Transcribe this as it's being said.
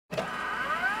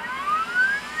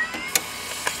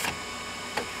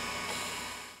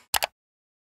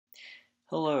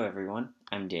Hello everyone,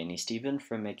 I'm Danny Stephen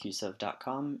from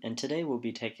MakeUseOf.com, and today we'll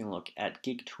be taking a look at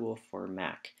GeekTool for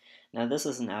Mac. Now this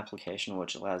is an application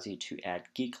which allows you to add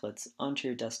geeklets onto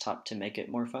your desktop to make it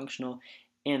more functional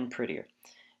and prettier.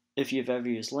 If you've ever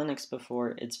used Linux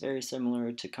before, it's very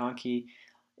similar to Conky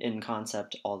in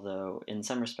concept, although in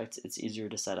some respects it's easier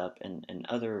to set up, and in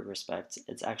other respects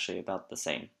it's actually about the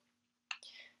same.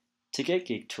 To get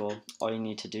GeekTool, all you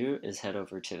need to do is head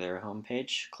over to their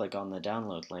homepage, click on the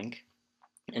download link,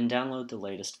 and download the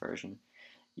latest version.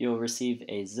 You'll receive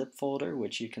a zip folder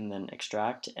which you can then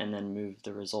extract and then move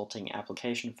the resulting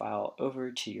application file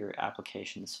over to your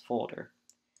applications folder.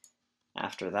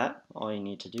 After that, all you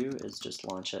need to do is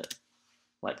just launch it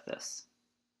like this.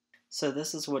 So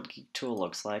this is what GeekTool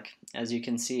looks like. As you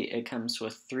can see, it comes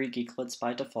with 3 geeklets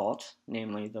by default,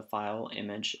 namely the file,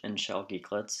 image, and shell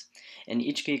geeklets. And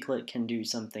each geeklet can do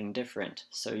something different,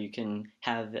 so you can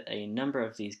have a number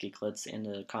of these geeklets and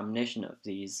a combination of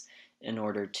these in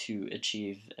order to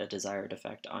achieve a desired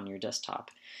effect on your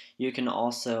desktop. You can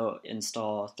also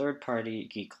install third-party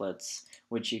geeklets,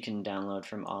 which you can download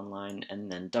from online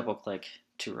and then double-click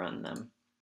to run them.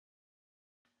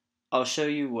 I'll show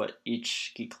you what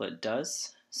each geeklet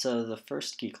does. So the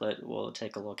first geeklet we'll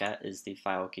take a look at is the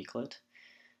file geeklet.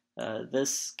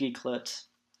 This geeklet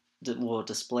will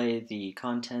display the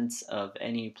contents of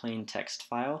any plain text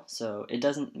file, so it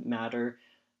doesn't matter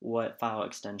what file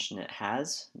extension it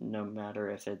has, no matter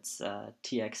if it's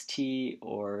TXT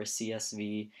or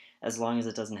CSV, as long as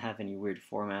it doesn't have any weird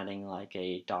formatting like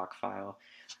a doc file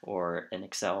or an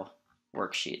Excel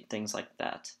worksheet, things like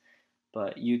that.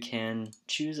 But you can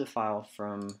choose a file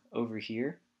from over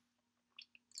here,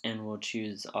 and we'll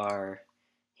choose our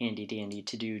handy dandy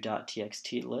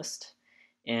to-do.txt list,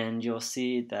 and you'll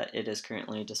see that it is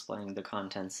currently displaying the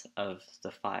contents of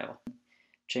the file.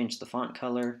 Change the font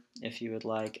color if you would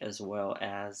like, as well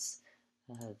as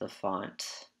the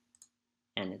font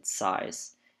and its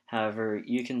size. However,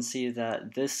 you can see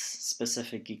that this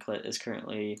specific geeklet is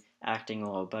currently acting a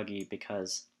little buggy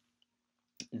because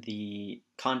the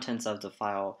contents of the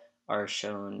file are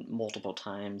shown multiple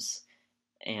times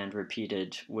and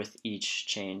repeated with each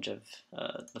change of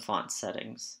the font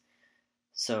settings.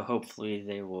 So hopefully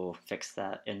they will fix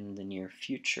that in the near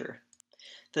future.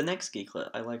 The next geeklet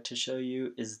I like to show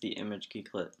you is the image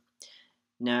geeklet.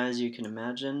 Now, as you can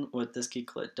imagine, what this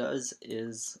geeklet does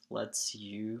is lets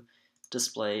you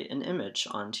display an image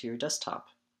onto your desktop.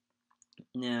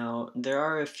 Now, there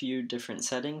are a few different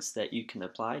settings that you can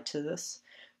apply to this.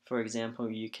 For example,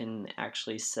 you can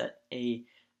actually set a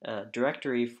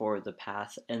directory for the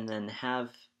path and then have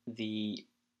the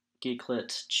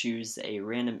geeklet choose a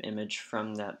random image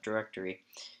from that directory.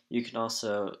 You can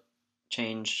also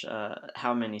change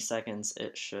how many seconds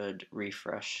it should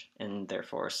refresh and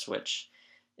therefore switch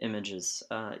images.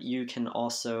 You can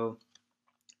also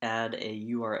add a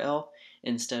URL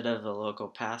instead of a local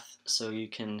path, so you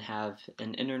can have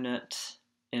an internet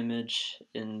image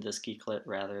in this geeklet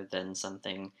rather than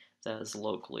something that is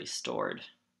locally stored.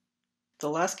 The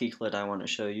last geeklet I want to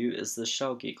show you is the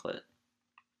shell geeklet.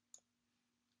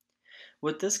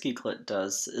 What this geeklet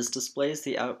does is displays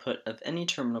the output of any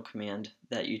terminal command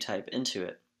that you type into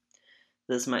it.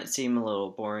 This might seem a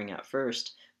little boring at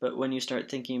first, but when you start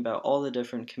thinking about all the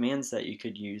different commands that you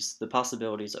could use, the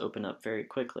possibilities open up very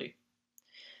quickly.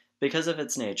 Because of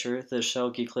its nature, the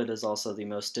shell geeklet is also the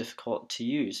most difficult to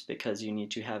use because you need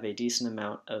to have a decent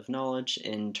amount of knowledge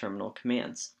in terminal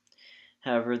commands.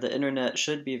 However, the internet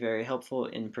should be very helpful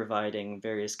in providing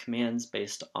various commands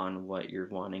based on what you're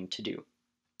wanting to do.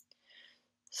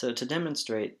 So to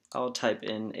demonstrate, I'll type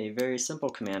in a very simple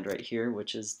command right here,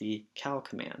 which is the cal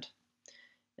command.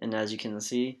 And as you can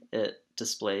see, it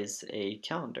displays a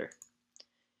calendar.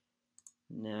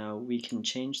 Now we can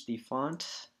change the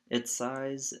font, its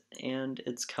size, and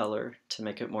its color to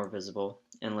make it more visible,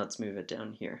 and let's move it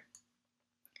down here.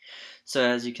 So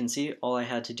as you can see, all I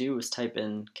had to do was type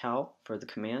in cal for the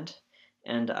command,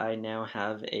 and I now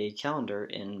have a calendar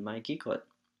in my geeklet.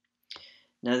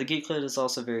 Now the geeklet is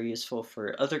also very useful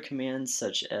for other commands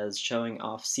such as showing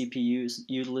off CPU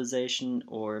utilization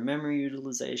or memory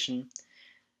utilization,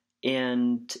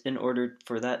 and in order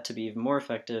for that to be even more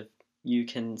effective, you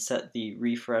can set the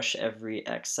refresh every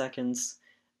X seconds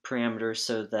parameter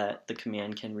so that the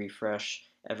command can refresh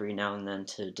every now and then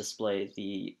to display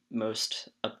the most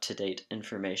up-to-date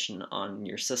information on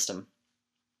your system.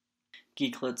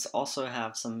 Geeklets also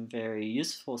have some very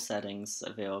useful settings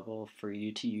available for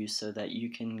you to use so that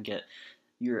you can get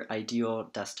your ideal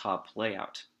desktop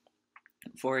layout.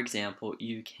 For example,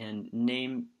 you can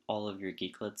name all of your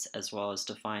geeklets as well as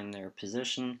define their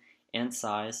position and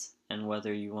size and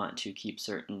whether you want to keep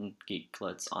certain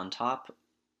geeklets on top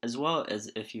as well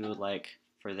as if you would like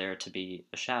for there to be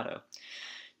a shadow.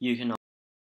 You can also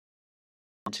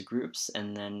go into groups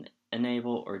and then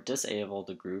enable or disable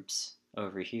the groups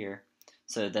over here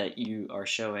so that you are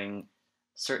showing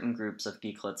certain groups of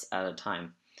geeklets at a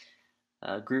time.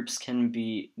 Groups can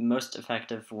be most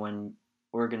effective when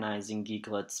organizing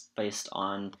geeklets based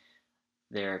on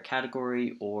their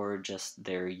category or just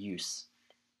their use.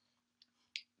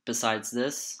 Besides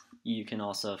this, you can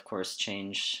also, of course,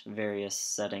 change various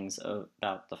settings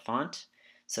about the font,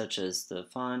 such as the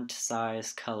font,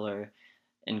 size, color,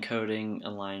 encoding,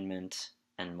 alignment,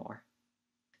 and more.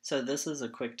 So this is a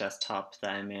quick desktop that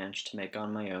I managed to make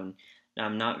on my own. Now,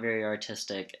 I'm not very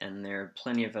artistic, and there are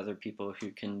plenty of other people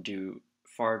who can do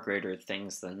far greater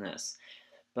things than this.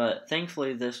 But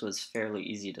thankfully, this was fairly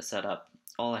easy to set up.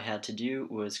 All I had to do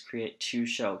was create two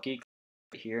shell geeklets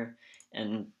here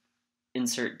and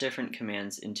insert different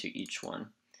commands into each one.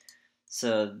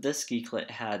 So this geeklet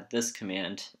had this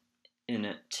command in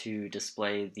it to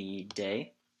display the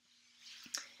day,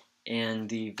 and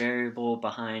the variable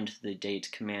behind the date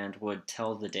command would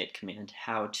tell the date command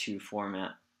how to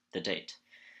format the date,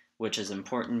 which is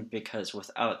important because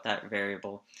without that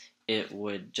variable it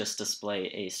would just display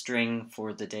a string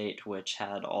for the date which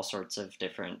had all sorts of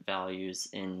different values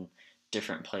in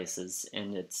different places,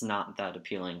 and it's not that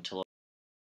appealing to look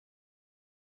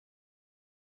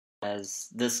at. As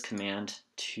this command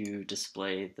to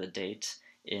display the date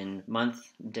in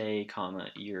month, day, comma,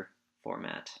 year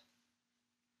format.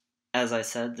 As I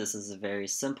said, this is a very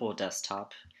simple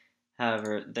desktop.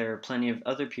 However, there are plenty of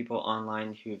other people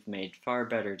online who've made far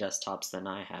better desktops than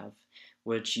I have,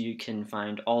 which you can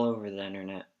find all over the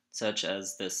internet, such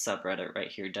as this subreddit right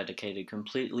here dedicated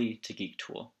completely to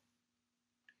GeekTool.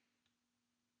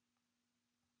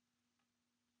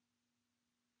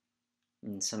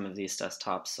 And some of these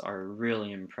desktops are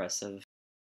really impressive.